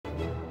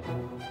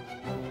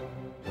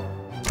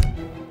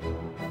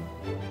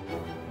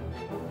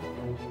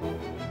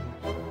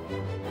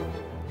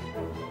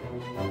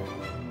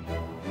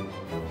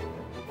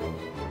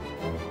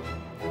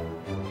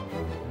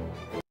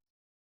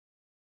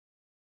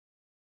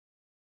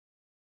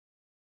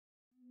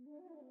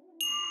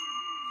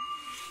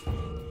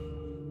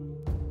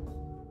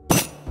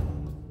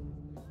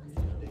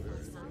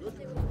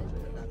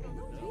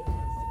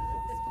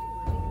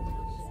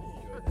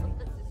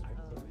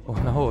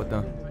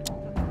nahoda.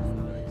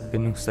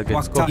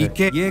 Pinussagets kohe.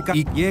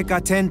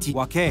 Jeka tenti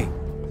wake.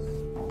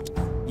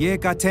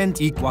 Jeka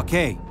tenti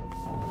wake.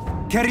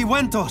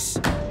 Keriwentos.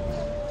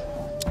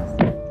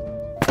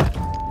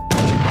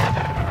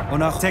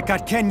 Ona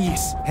tekat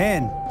kenyis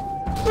hen.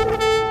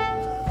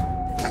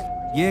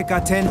 Jeka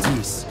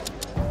tentis.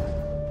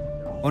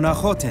 Ona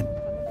hoten.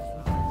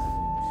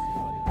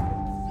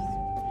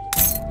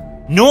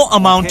 No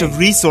amount of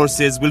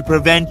resources will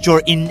prevent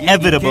your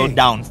inevitable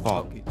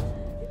downfall.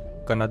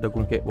 Kanada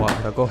kun ke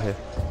wahda kohe.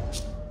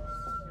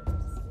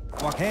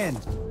 Wahen.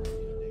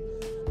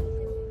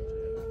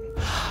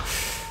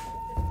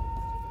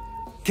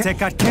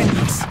 Tekat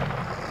kenyis.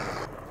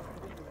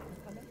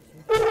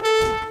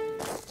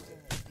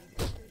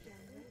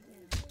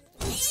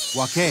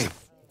 Wake.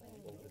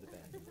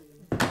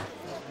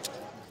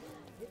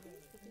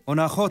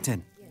 Ona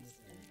hoten.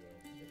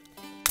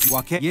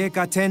 Wake.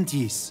 Jeka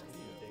tentis.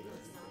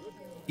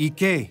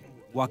 Ike.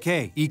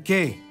 Wake.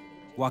 Ike.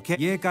 Wake.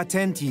 Jeka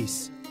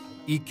tentis.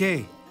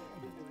 Ike.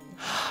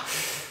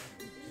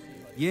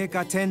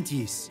 Jeka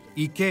tentis.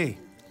 Ike.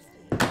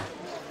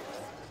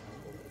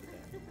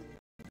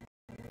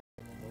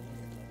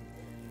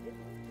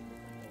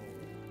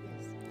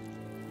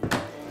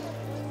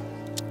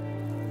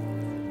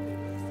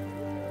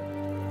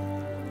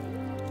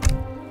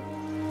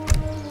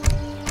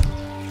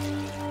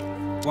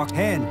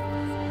 Wakhen.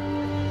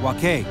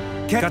 Wake.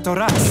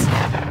 Katoras.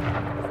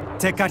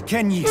 Tekat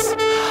kenyis.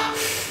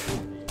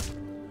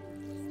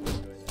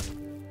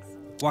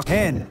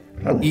 Wakhen.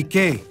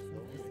 Ike.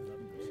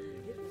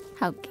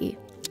 Hauki.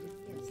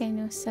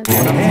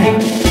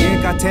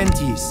 Jeka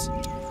tentis.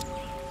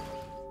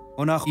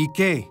 Ona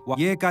Ike.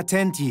 Jeka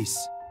tentis.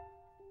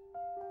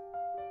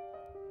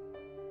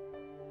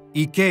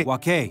 Ike.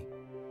 Wake.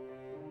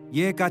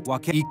 Jeka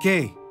wake.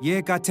 Ike.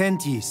 Jeka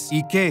tentis.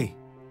 Ike.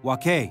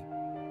 Wake.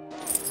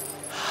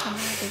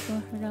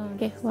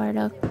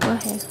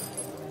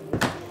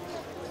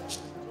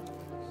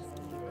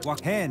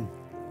 Wakhen.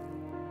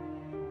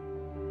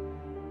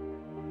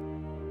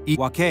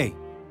 Wake.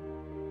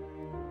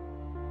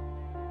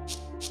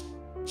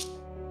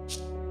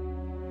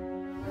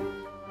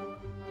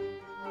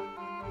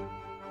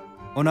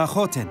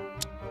 Onahoten.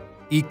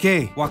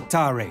 Ike.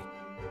 Waktare.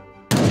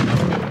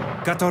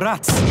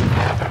 Katorats.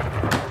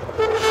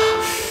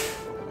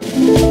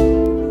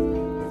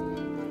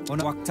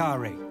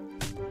 Waktare.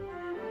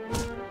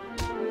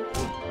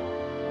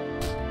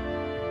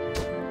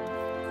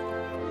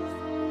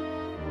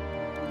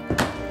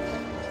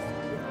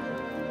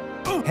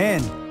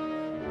 Hen.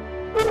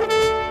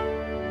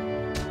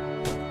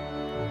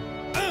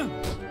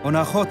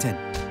 Onahoten.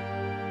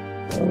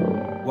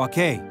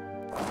 Wake.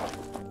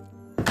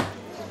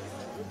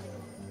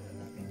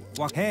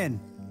 Wakhen.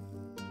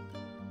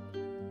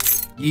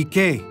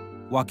 Ike.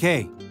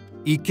 Wake.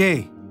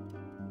 Ike.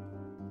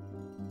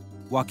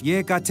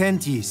 Wakyeka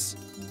tentis.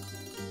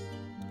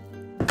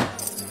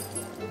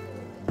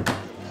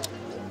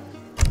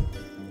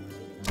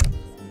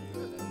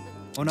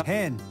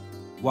 Onahen.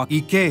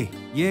 Ike.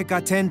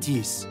 Yeka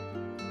tentis.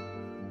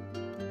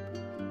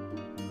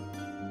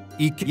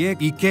 Ike.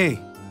 Ike.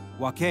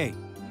 Wake.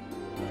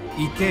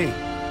 Ike.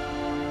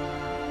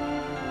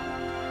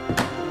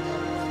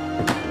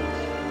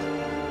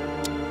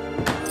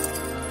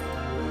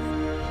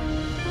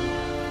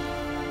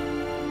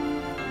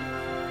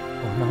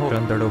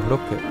 Randado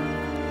blokke.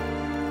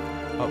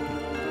 Okay.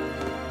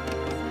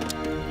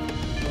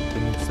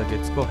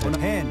 Pinussagets kohe.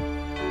 Onahen.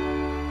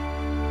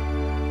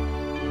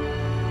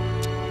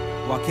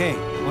 Wake.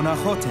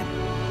 Onahoten.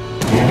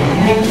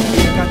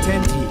 Yeka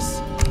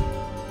tentis.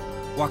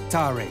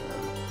 Waktare.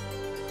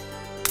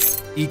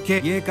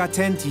 Ike. Yeka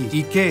tentis.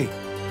 Ike.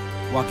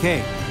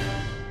 Wake.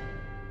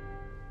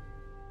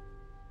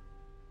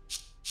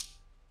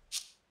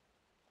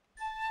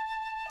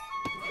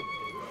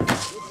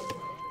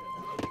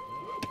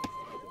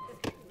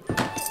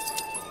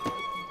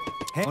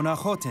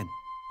 Onahoten.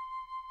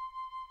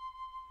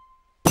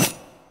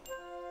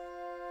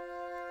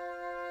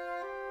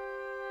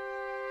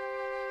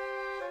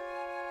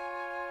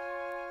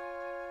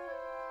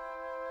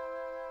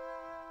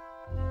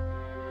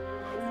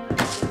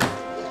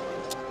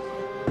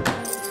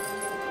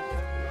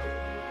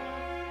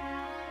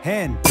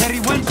 Hen.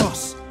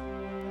 Periwentos.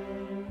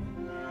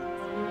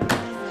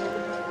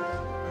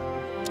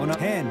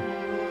 Onahen.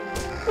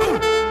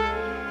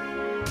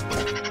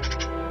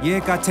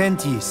 Yeka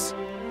tentis.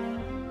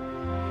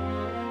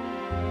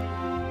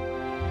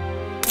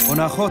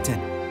 Onahoten.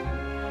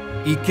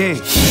 Ike.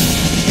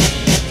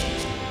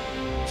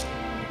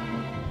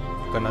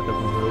 Kanada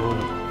kun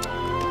rooli.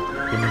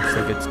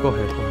 Pinussagets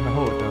kohe.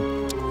 Nahoda.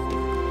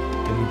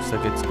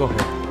 Pinussagets kohe.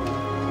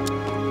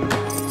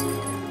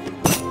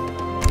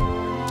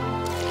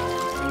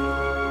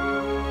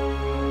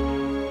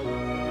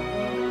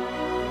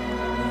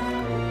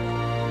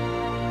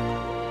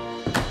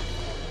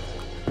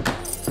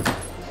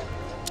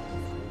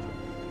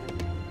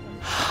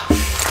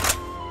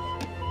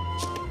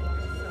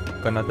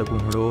 Kanada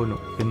kun rooli.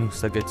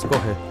 Pinussagets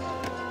kohe.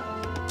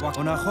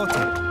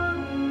 Onahoten.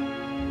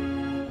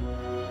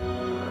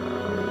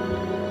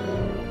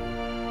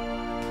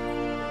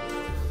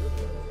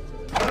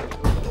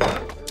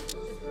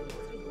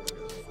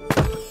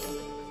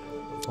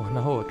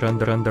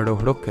 ರಂದರೋ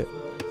ಹುಡುಕೆ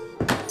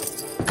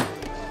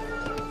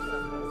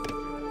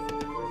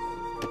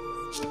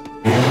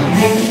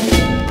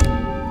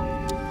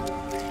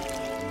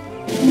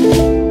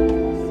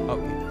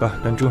Kah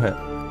dan Juhe.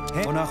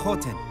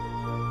 Onachoten.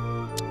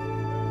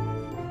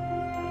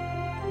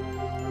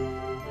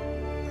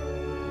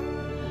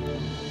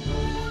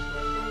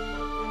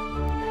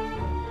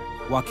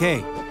 Wake.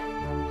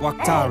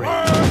 Waktare.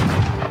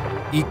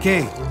 Ike.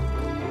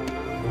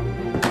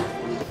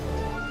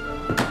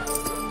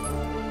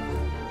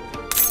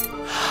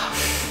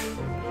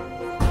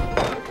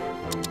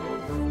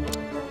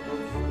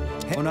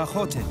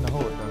 Onachoten.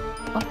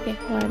 Okay,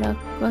 Warlock,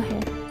 go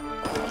ahead.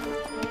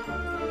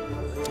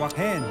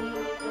 Waken.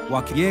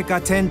 Wake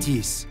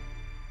tentis.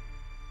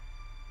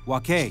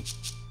 Wake.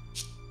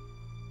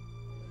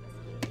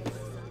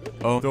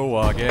 Oh, do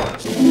wage.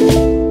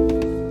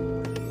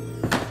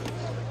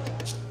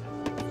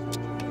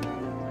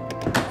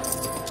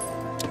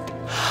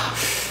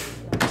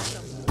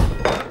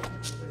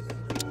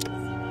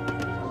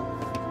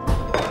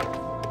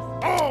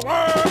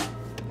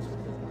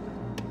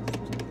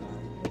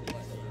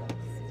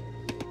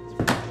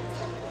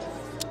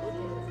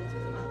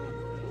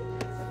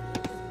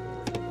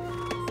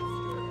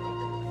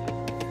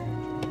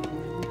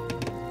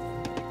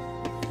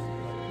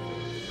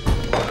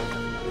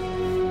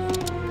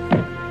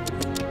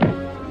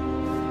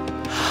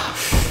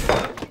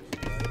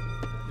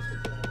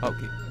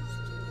 Auki.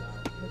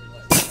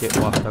 Get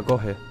wahda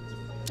gohe.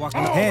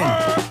 Waken.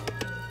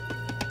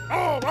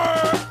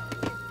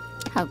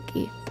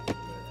 Hauki.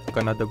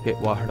 Kanado get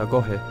wahda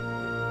gohe.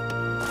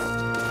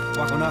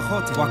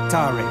 Onachoten.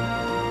 Waktare.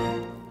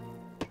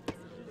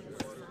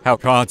 How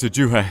ka to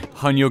Juhe,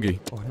 Hanyogi.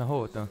 Oh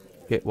nahota.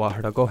 Get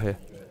wahda gohe.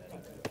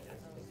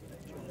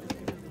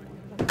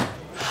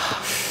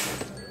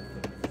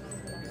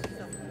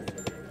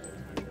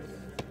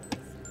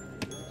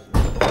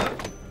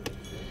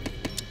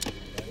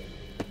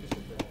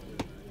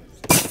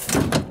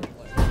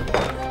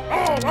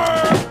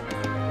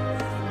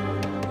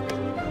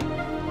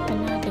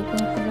 Another go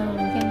around,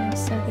 getting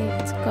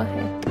savage, go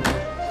ahead.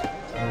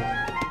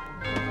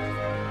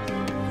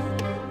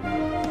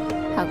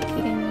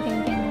 Hauki,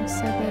 getting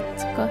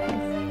savage, go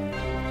ahead.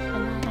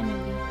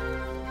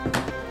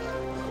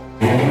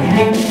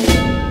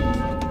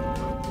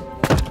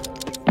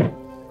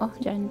 Oh,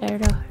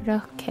 Jandaro,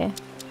 Roke.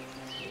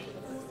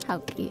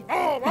 Hauki.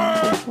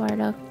 Another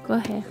Warlock, go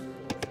ahead.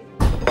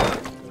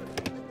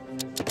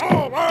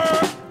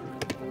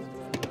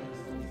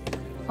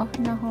 Oh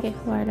no, okay,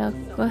 Warlock,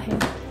 go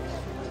ahead.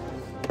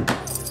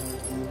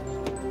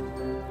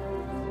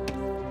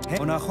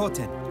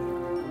 Onachoten.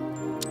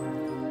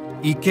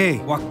 Ike.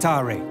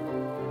 Waktare.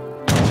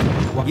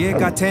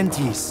 Yega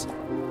tentis.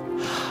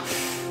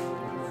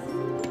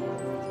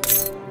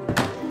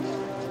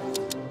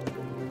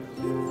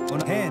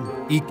 Onahen.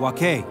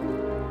 Ikwake.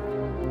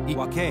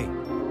 Ikwake.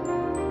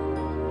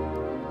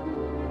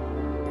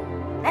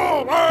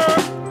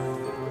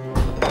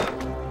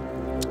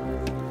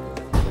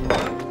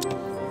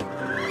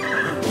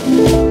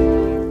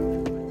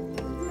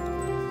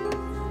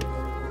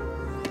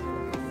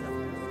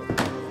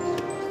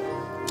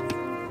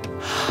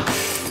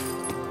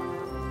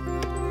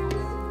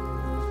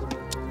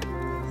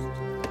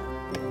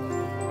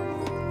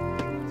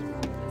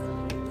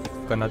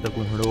 Kanada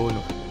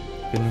gunhrono.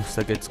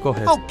 Kenusa gets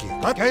gohe. Auki,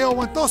 Keo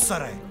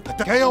Wantossare,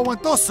 Keo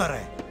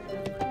Wantossare.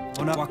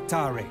 Ona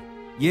waktare.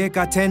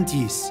 Yega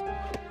tentis.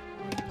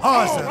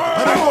 Hazer,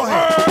 Paragohe.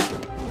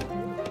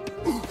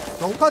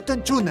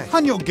 Tokatan Chune,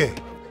 Hanyoge.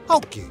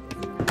 Auki.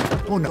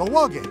 Una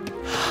Wage.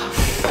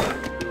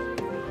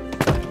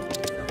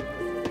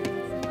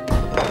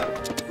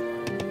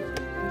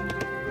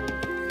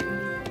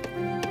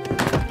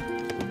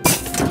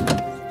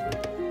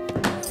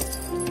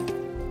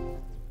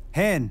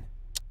 Hen.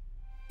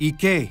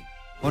 Ike.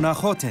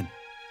 Onachoten.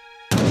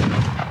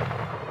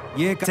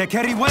 Yega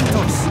tekeri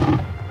wentos.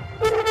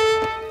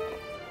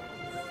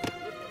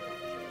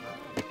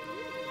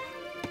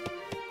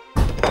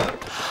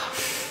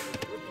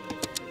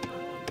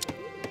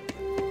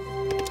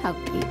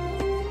 Hauki.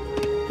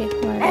 Okay,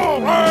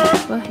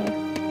 Warlock, go ahead.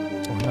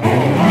 Oh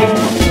nahota.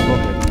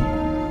 Gohe.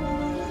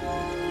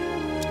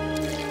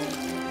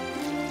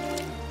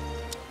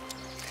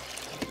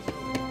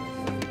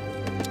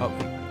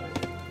 Auki.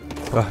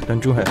 Kah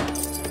dan Juhe.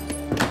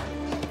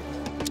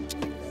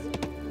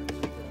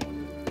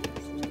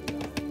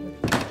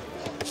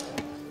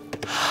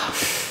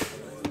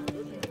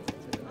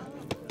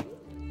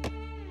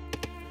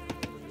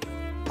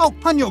 Au,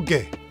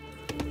 Hanyoge.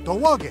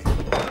 Towage.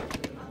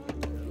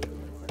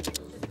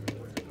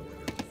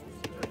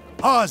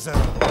 Hazer.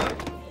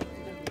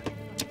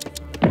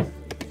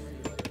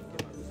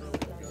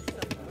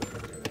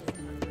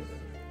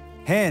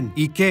 Hen.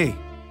 Ike.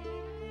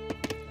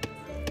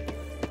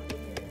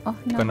 Oh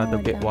no, Kanado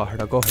get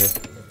wahda gohe.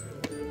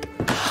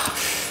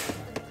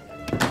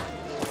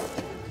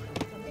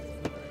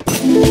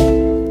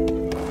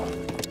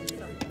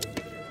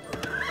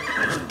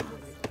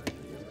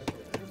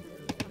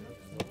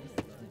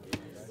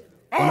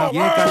 Ona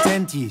yega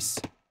Yegatentis.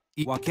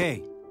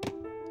 Wake.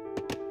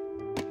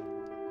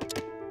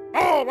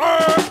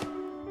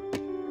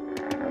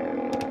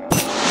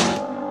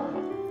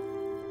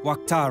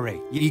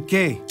 Waktare.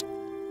 Ike.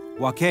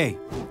 Wake.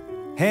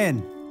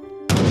 Hen.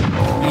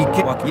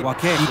 Ike.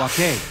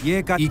 Wake.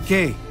 Yega.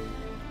 Ike.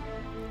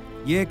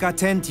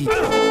 Yegatentis.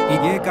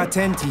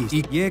 Yegatentis.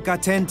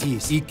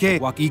 Yegatentis. Ike.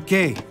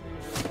 Ike.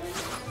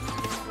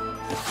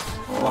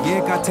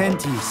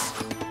 Yegatentis.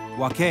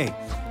 Wake.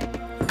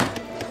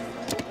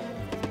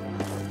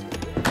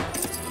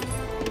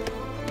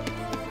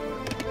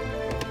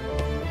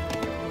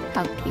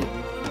 Haki.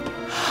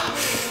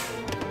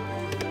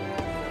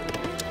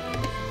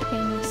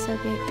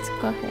 Kenisagets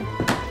kohe.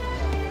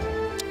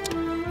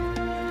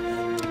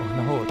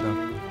 Ohna hoota.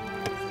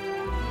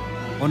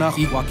 Ona.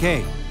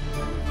 Wake.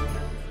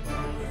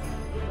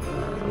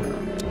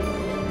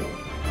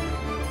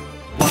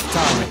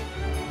 Waktare.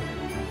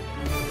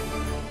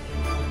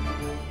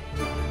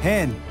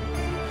 Hen.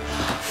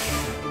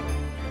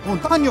 Un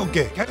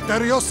tanyoge.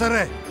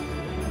 Teriosere.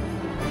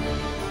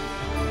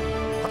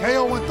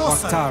 Keo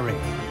wentosa. Waktare.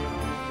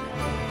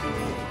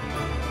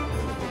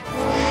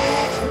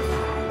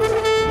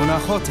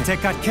 Unahote.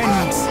 Tekat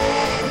kenis.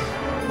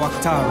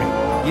 Waktare.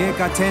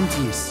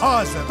 Yegatentis.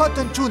 Aze.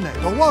 Patenchune.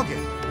 Dowage.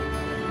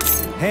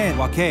 Hen.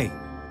 Wake.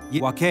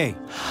 Wake.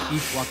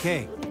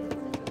 Wake.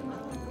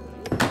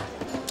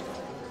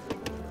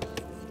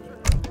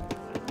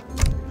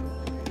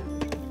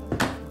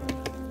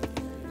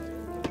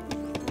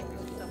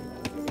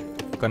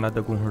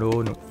 Kanada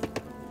kunhroonu.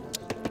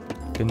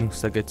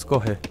 Kenusagets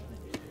kohe.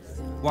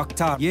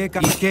 Waktar. Yega.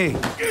 Ike.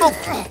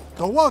 Auki.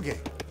 Dowage.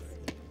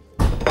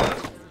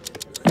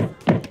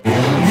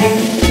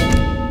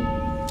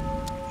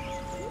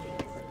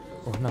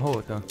 Ohna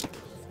hoota.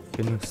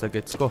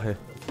 Kenusagets kohe.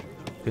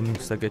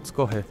 Kenusagets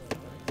kohe.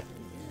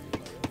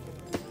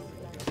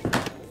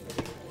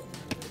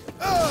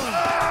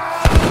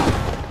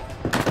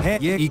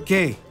 He.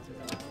 Ike.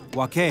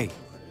 Wake.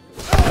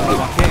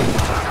 Wake.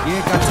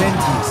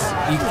 Yegatentis.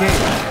 Ike.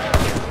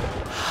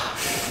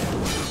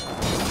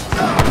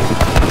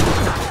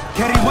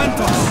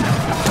 Keriwentos.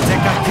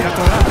 Tekat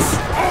kiratoras.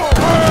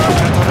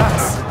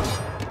 Kiratoras.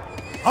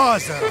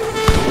 Aze.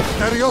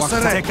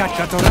 Teriosere. Tekat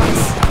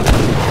katoras.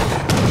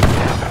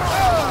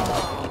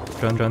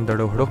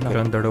 Randaro hrok.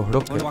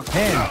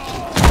 Hen.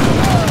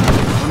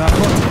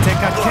 Unahot.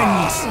 Tekat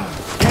kenis.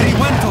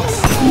 Keriwentos.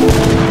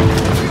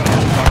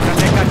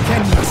 Tekat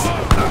kenis.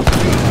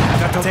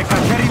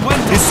 Tekat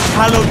keriwentos. This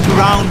hallowed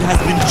ground has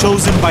been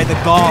chosen by the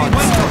gods.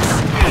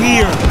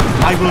 Here,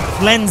 I will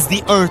cleanse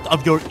the earth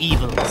of your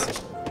evils.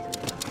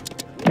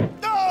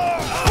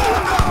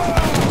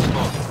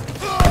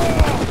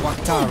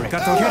 Waktare.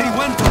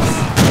 Keriwentos.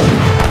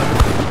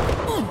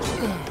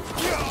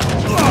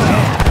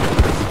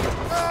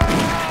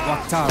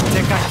 Waktare.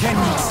 Tekat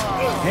kenis.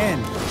 Hen.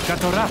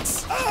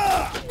 Katorats.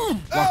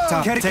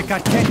 Waktare.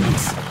 Tekat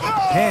kenis.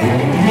 Hen.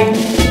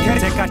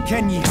 Tekat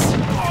kenis.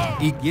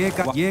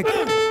 Yega.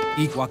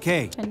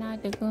 Wake.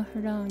 Kanada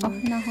kunhroonu.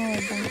 Ohna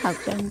hoota.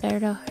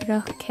 Hakrandaro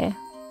rohke.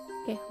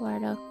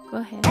 Kehwara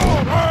kohe.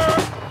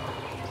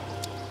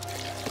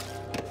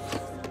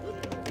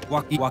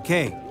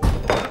 Wake.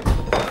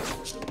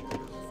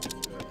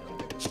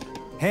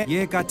 He.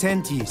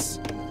 Yegatentis.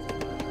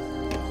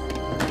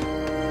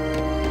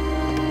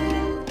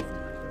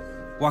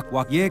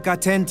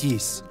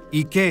 Yegatentis.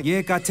 Ike.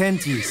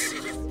 Yegatentis.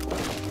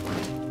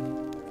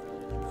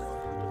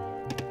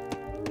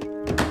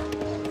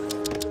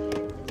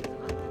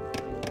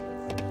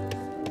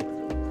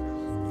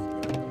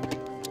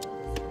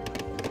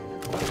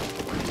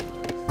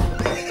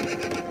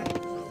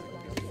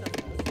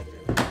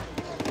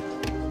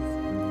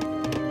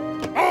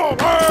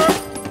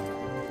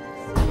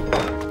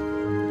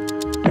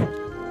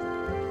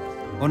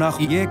 Ona.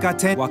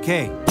 Yegaten.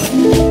 Wake.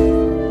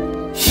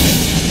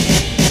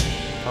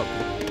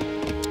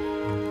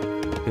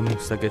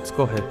 Kenusagets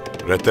kohe.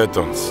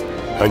 Retetons.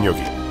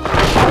 Hanyogi.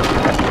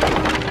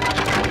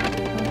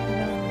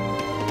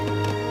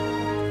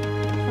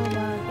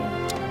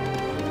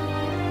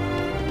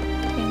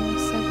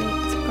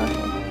 Kenisagets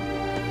kohe.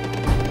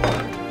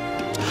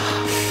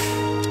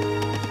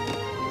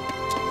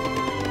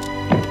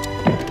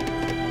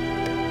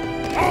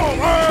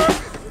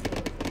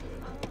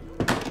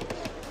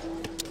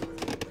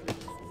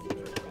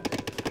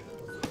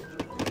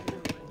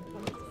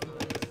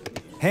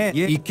 He.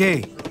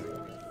 Ike.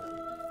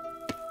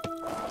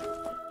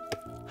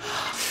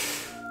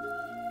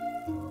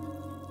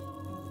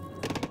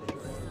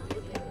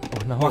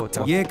 Ohna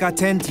hoota.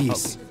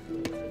 Yegatentis.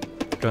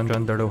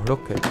 Randaro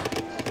hrokke.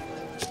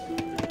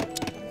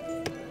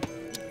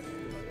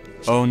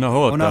 Ohna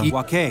hoota. Ona.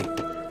 Wake.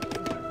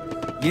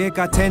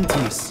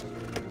 Yegatentis.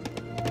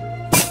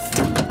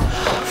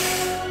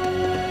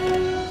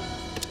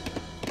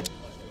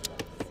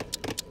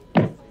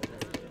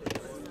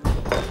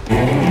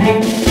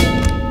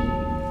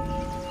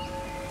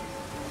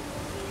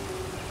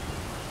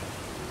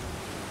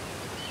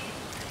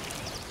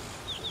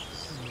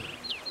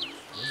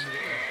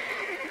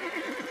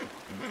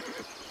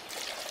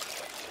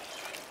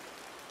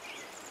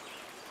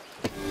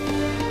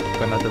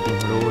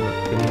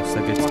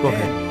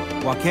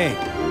 wake.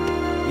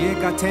 Ye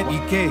gaten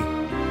ike.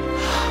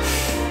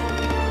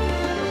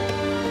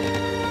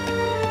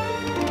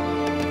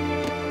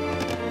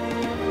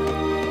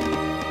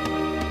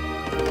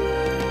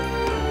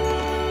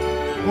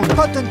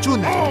 Unpatan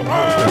chune.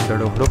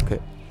 Randaro hroke.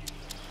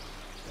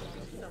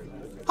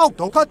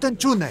 Auto patan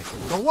chune.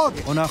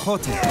 Dawage.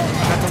 Onahote.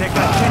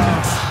 Teka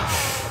kenis.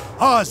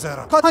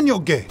 Hazara.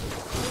 Hanyoge.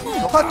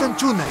 Patan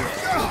chune.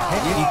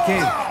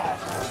 Ike.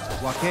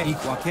 Wake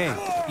ikwake.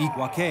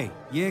 Ikwake.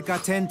 Ye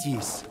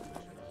gatentis.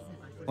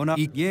 Ona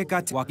ye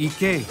gat wa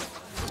ike.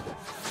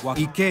 Wa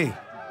ike.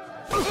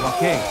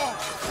 Wake.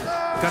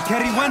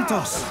 Gateri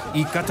wentos.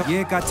 Ikato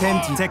ye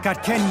gatenti.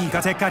 Tekat kenyi.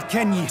 Tekat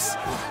kenis.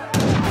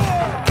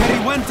 Keri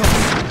wentos.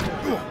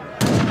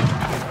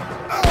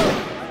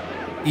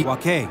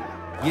 Wake.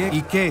 Ye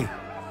ike.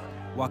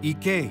 Wa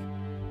ike.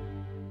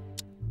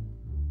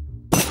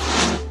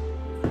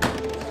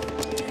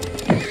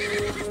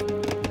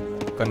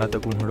 Kanada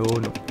kung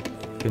hrono.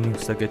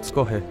 Kenusa gets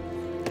kohe.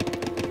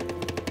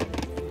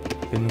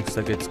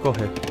 Kenusa gets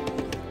kohe.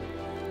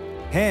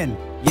 Hen.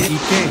 Ye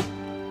ike.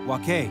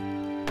 Wake.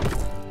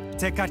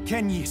 Tekat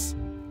kenis.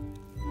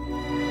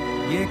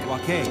 Ye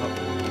wake.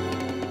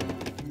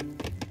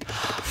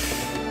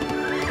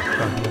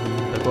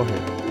 Kahyaninta kohe.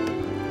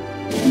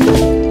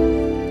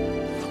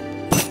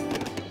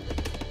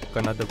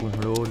 Kanada kung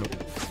hrono.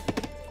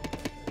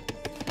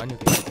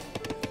 Hanyogi.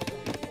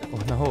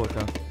 Oh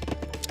nahota.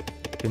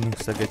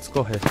 Kenusa gets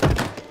kohe.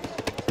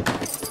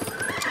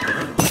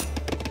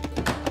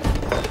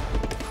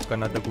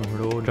 Kanada kung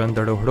hrono.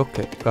 Randaro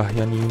hroke.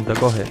 Kahyaninta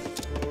kohe.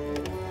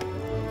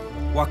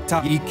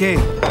 Wakta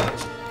ike.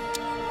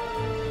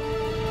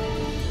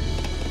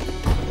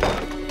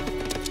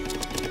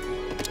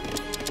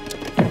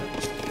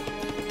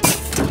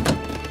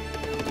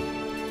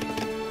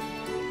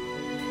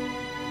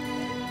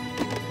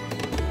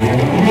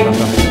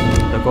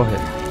 Kahyaninta kohe.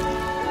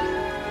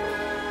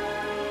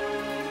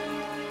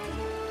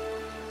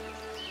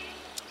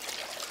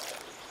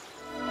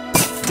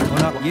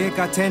 Ona ye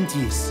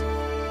gatentis.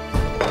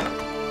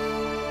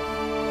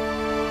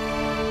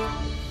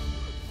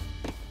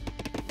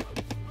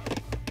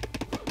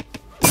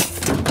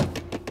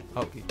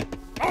 Hauki.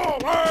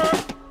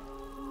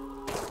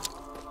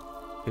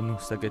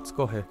 Kenusa gets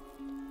kohe.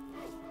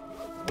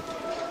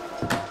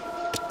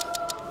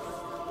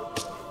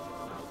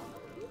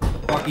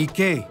 Wa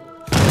ike.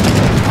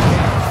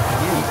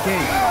 Ye ike.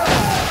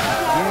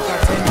 Ye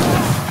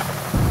gatentis.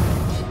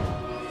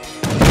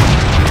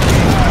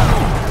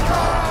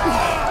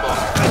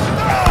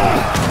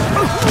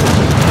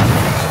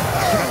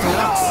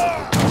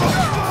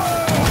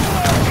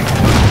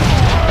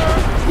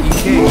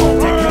 Ike.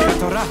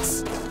 Tekatorax.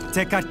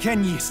 Tekat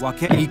kenis.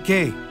 Wake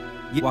ike.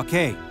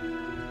 Wake.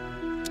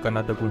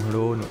 Kanada kung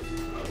hrono.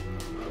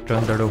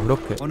 Randaro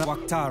hroke. Ona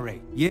waktare.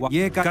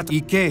 Ye gat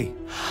ike.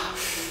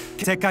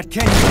 Tekat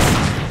kenis.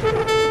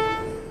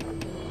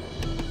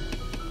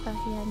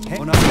 Kahyan.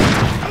 Ona.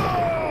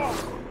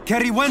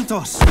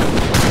 Keriwentos.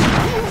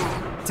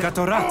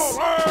 Tekatorax.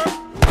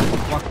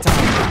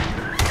 Waktare.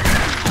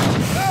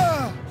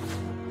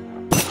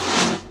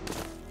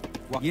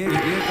 Ye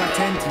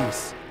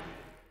gatentis.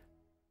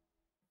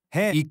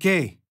 He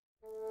ike.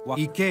 Wa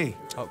ike.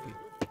 Hauki.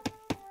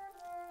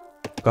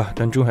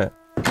 Kahtan ju hai.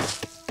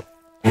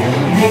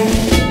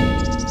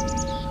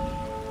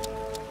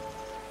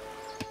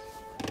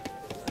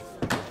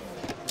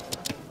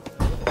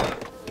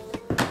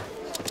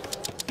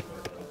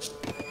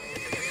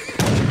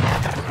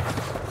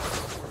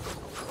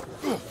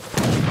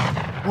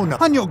 Una.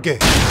 Hanyoge.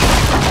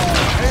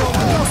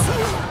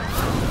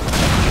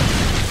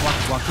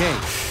 Wake.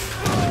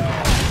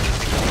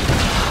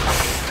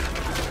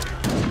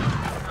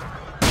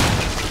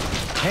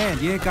 Hen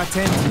ye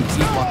gatentis.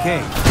 Wake.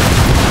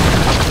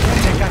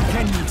 Tekat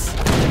kenis.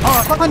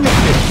 Ah,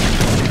 hanyoge.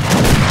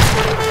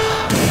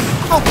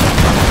 Auto.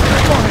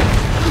 Kohe.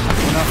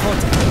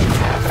 Onahote.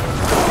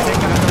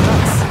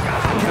 Tekatorax.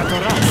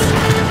 Tekatorax.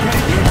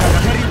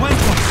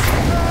 Keriwentos.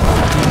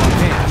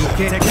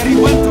 Ike.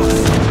 Keriwentos.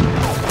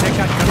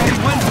 Tekat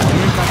keriwentos.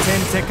 Ye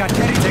gaten tekat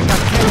kenis.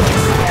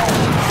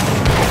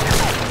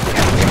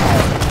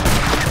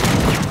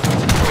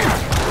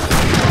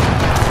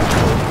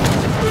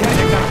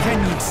 Tekat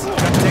kenis.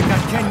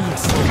 Tekat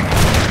kenis.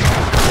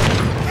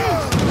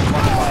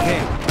 Wake.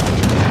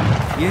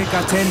 Ye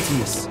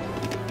gatentis.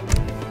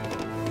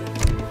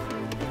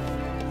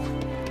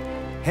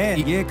 He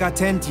ye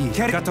gatenti.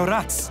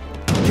 Keratorax.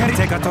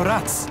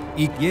 Tekatorax.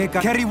 Ye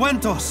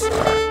keriwentos.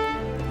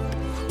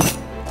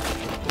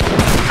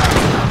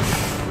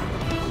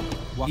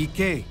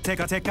 Ike.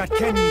 Tekat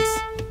kenis.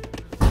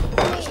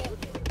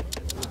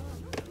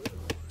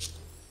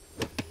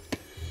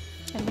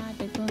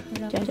 Kanada kung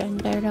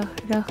randaro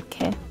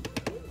hroke.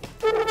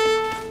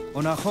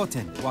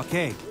 Onahoten.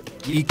 Wake.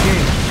 Ike.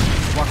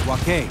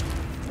 Wake.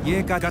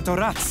 Ye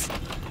gatorax.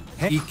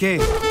 He ike.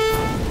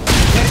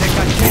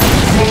 Tekat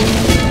kenis.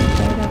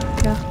 Randaro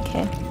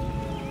hroke.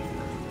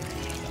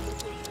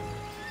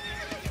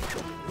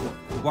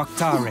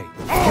 Waktare.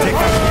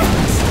 Tekat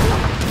kenis.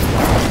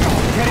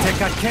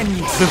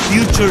 The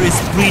future is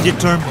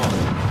predetermined.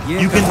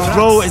 You can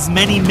throw as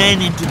many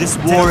men into this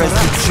war as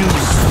you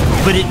choose,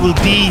 but it will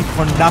be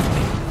for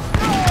nothing.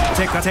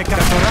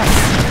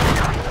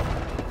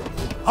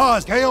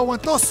 Haas, Keo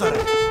went tossare.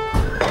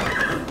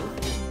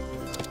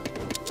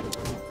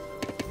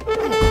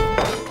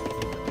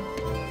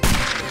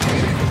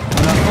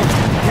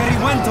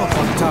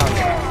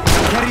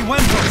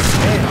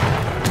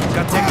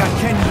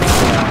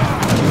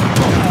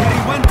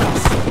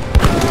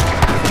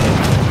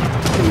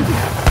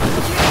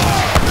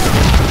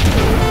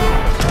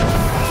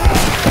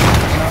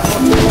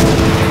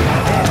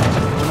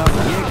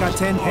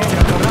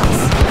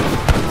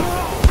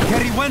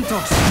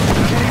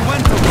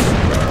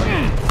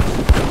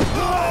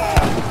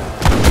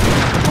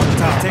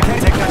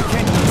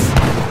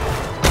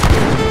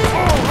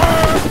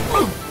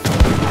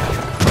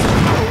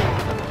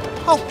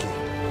 Auki,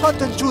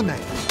 katten June.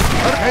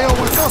 Keo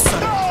went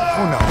tossare.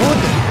 Una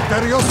hode,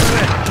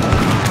 teriosare.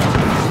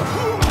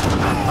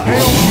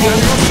 Keo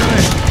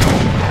teriosare.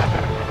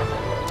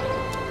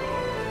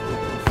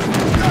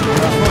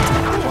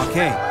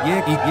 Okay,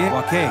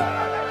 okay.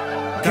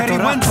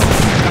 Katorats,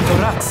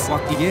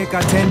 Yeka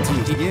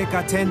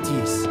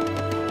tentis.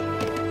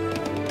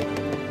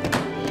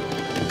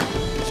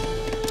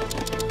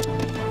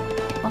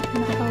 Oh,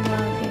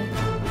 nakawage.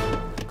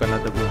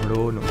 Kanada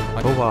guhro no.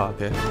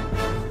 Kawage.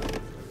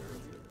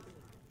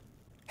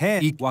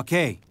 He,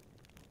 wake.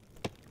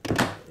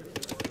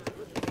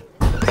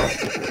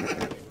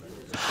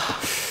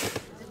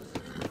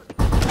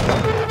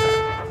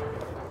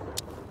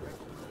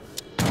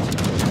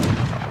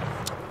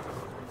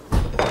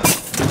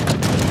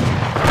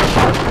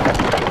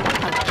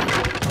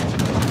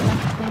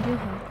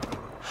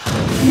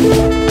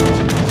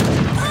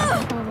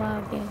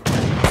 Nakawage.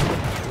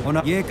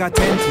 Ona Yeka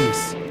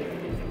tentis.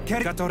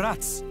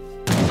 Katorats.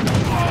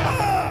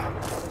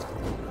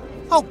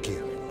 Auki,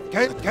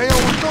 Keo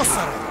went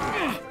tossare.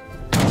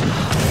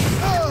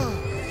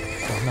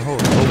 Naho,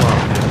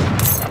 kawage.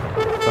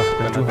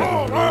 Kahten juhe.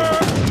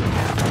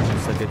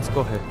 Sagets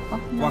kohe.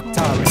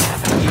 Waktale.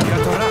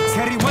 Katorats.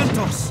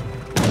 Keriwentos.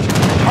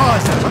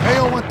 Haas,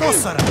 Keo went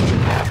tossare.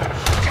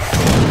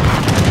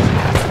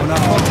 Ona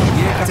hot.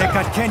 Yeka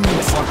tekat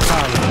kenis.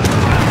 Waktale.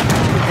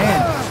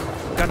 En.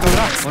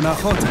 Katorats. Ona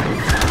hot.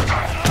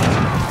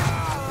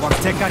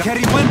 Wakteka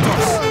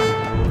Keriwentos.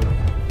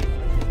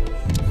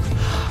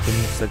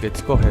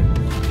 Sagets kohe.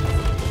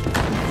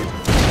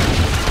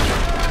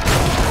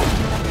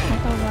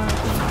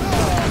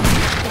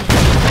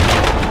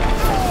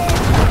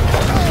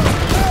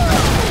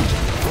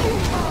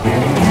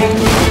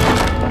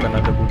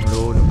 Kanada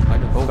guhro no.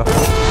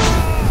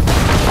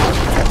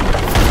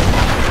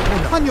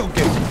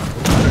 Hanyoke.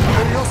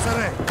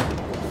 Teriosare.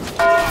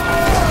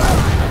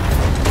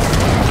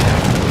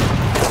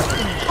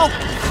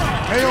 Auki,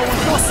 Keo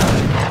went tossare.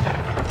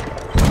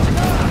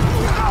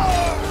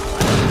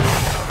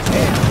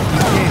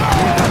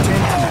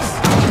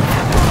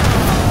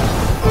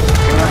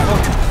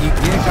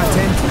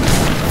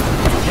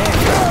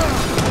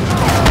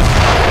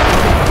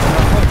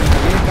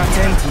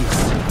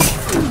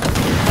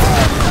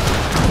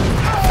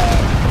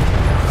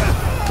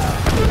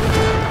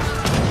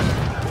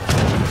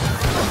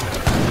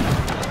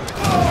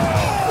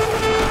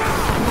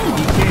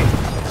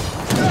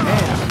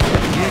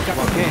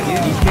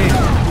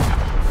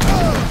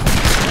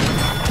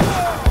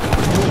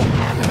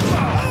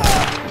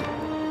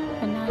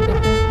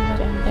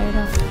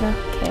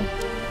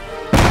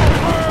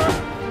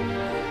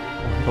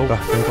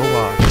 Kahten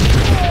kawage.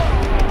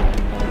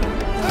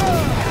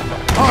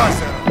 Haas,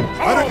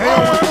 Keo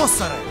went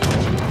tossare.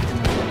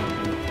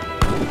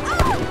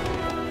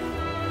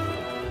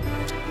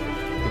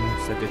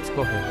 Sagets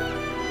kohe.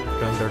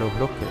 Randaro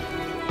hrokke.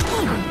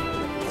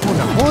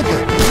 Una hode.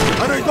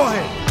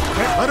 Arigohe.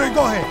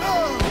 Arigohe.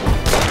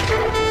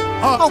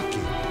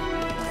 Auki.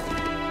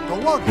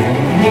 Kawage.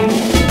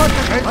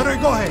 Katten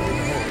Arigohe.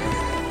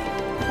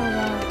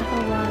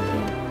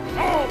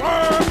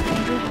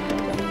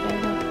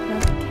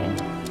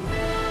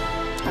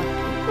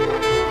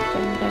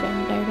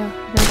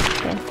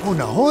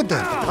 Una hode.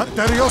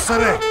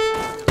 Teriosare.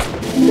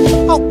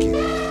 Auki.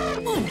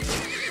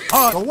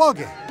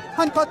 Kawage.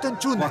 Han katten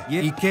June.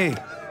 Ike.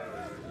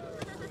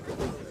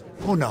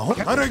 Una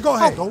hode.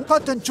 Arigohe.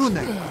 Katten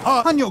June.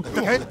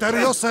 Hanyoke.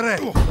 Teriosare.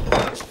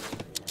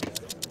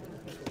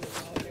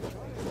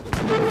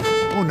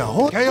 Una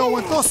hode. Keo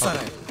went tossare.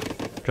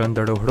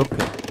 Randaro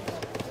hrokke.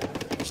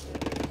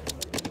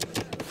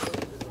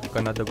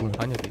 Kanada guhro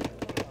anyagi.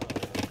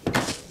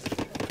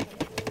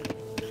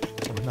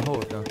 Naho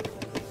na.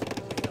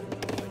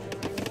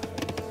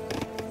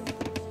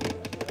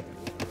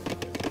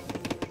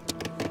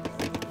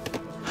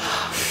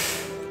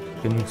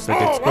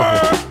 Sagets kohe.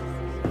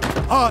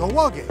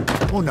 Kawage.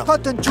 Una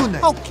katten June.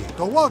 Auki.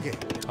 Kawage.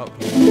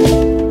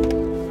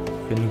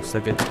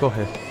 Sagets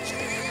kohe.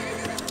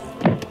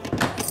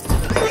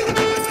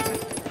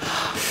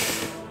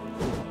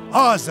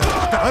 Haas,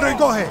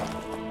 Arigohe.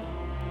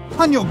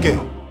 Hanyoke.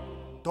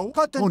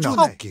 Katten June.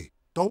 Auki.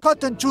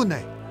 Katten June.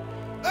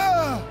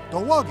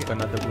 도와게.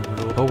 Kanada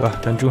Gunro, Towa,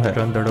 Tanjuhe,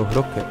 Randero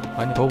Roke,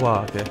 Ani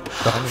Towage,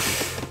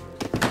 Kahanigi.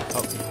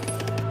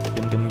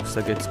 Dim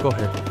Sagets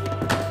Gohe,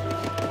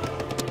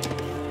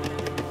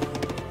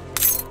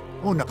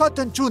 Una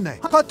cotton chune.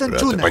 Cotton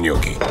chune.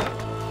 Hanyogi.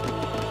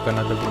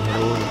 Kanada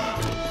Gunro,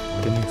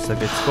 Dim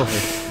Sagets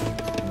Gohe.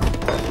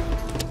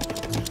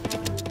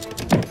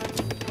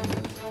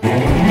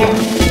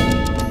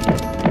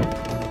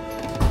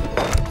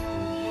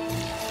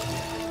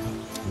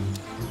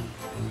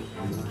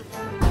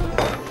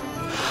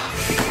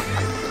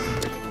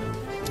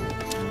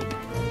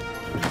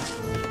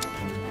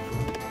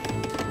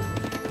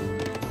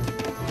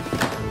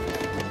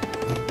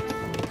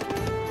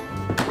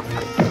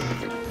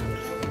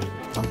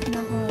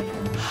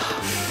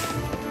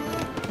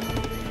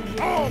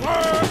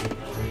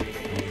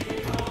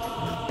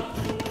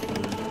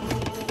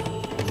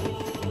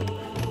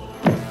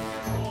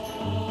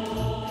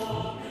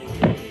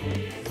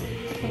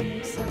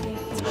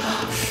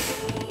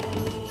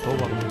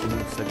 Towa,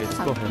 Dim Sagets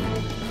Gohe.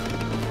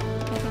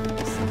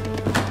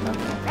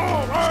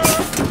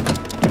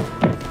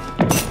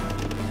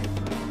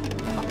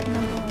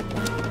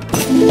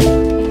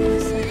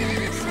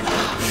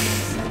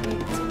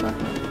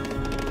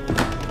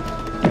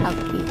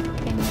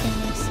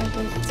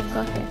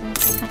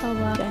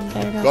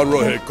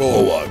 Karrohe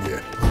Kovage.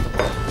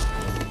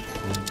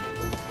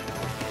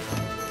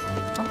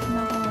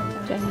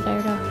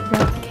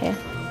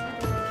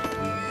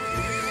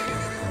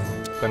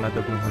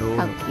 Kanada Gunro,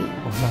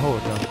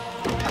 Nahota.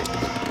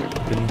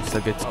 Dim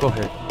Sagets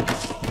Gohe.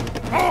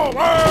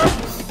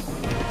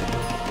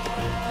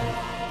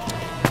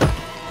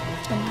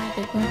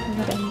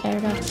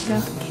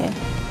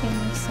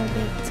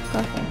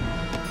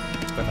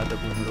 Kanada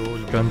Gunro,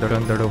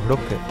 Randero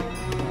Roke.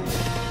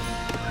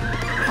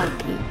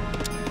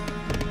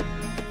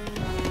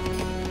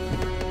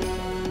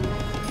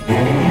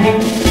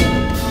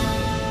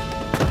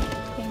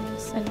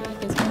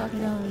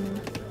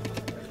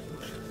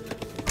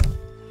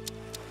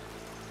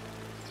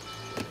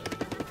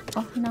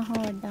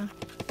 Nahoda.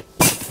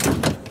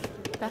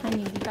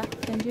 Kahanigi,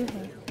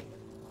 Tanjuhe.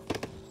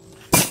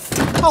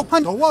 Oh,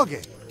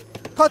 도와게.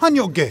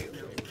 한요게.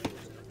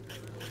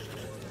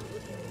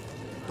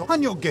 또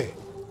한요게.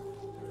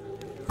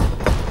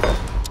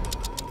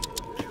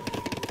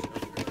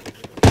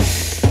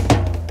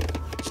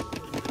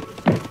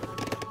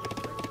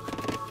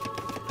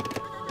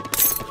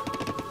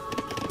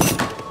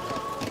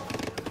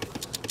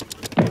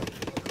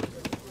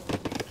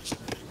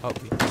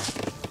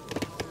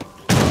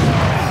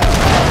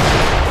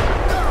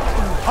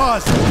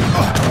 Haz.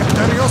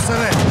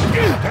 Teriosere.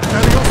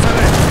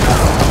 Teriosere.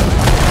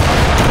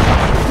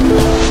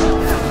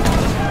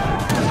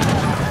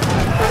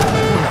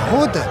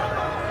 Hoda.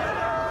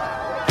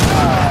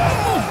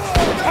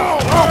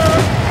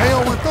 Heyo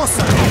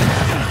Wentosa.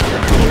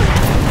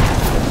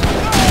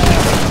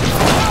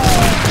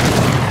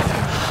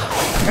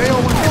 Heyo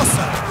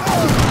Wentosa.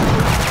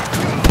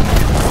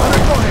 Ahora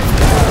coge.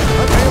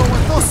 Heyo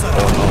Wentosa.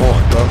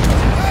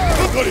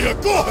 Kokoria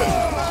Kohe!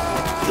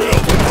 Heyo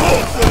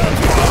Wentosa!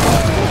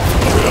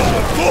 Heyo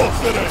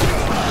Wentosa!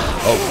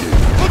 Auki.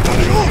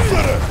 Kokoria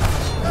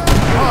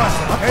Haz.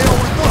 Heyo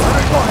Wentosa.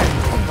 Coge.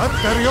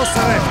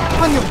 Teriosere.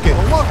 Hanyoke.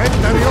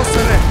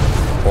 Teriosere.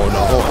 Ona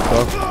Hota.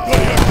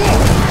 Kokoria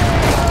Kohe!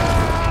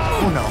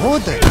 Una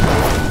hoda.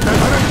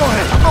 Ahora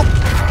coge.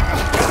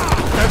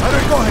 Ahora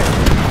coge.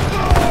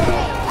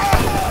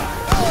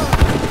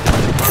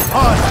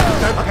 Haz.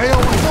 Heyo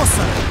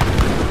Wentosa.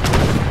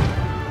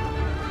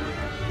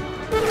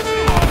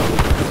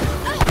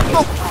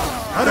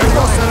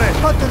 Teriosere.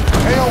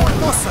 Heyo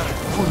Wentosa.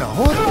 Una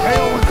hoda.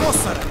 Heyo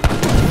Wentosa.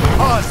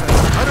 Haz.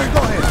 Ahora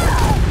coge.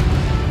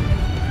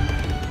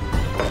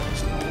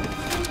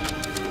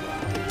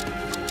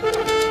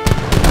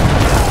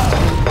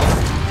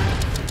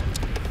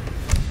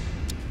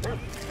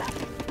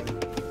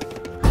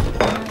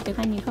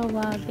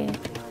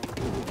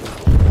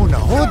 Una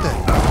hoda.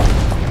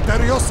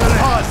 Teriosere.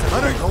 Haz.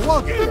 Ahora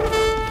coge.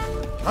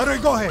 Ahora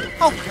coge.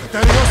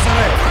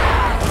 Teriosere.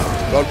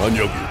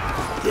 Hanyogi.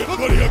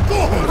 Kokoria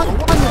Kohe!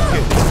 Hanyoke.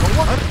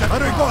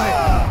 Ahora coge.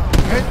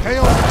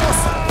 Heyo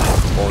Wentosa.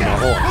 Ona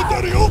Hota.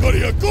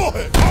 Kokoria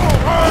Kohe!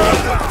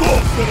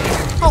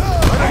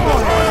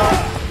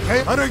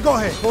 Ahora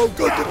coge.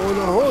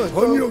 Ona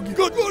Hota. Hanyogi.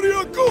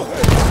 Kokoria Kohe!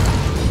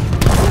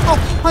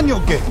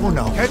 한요게.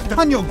 Una.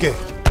 한요게.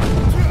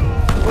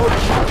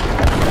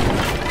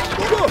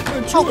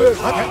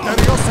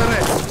 Teriosere.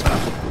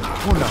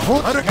 Una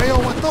hoda. Ahora Heyo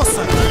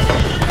Wentosa.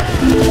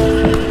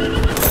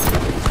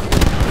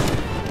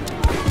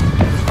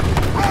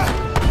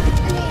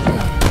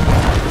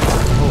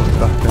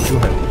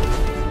 Tanjuhe.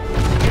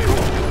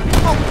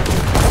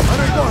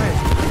 Ahora coge.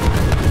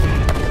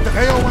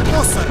 Heyo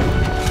Wentosa.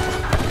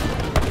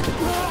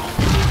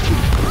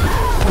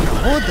 Una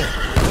hoda.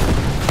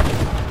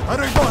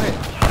 Ahora coge.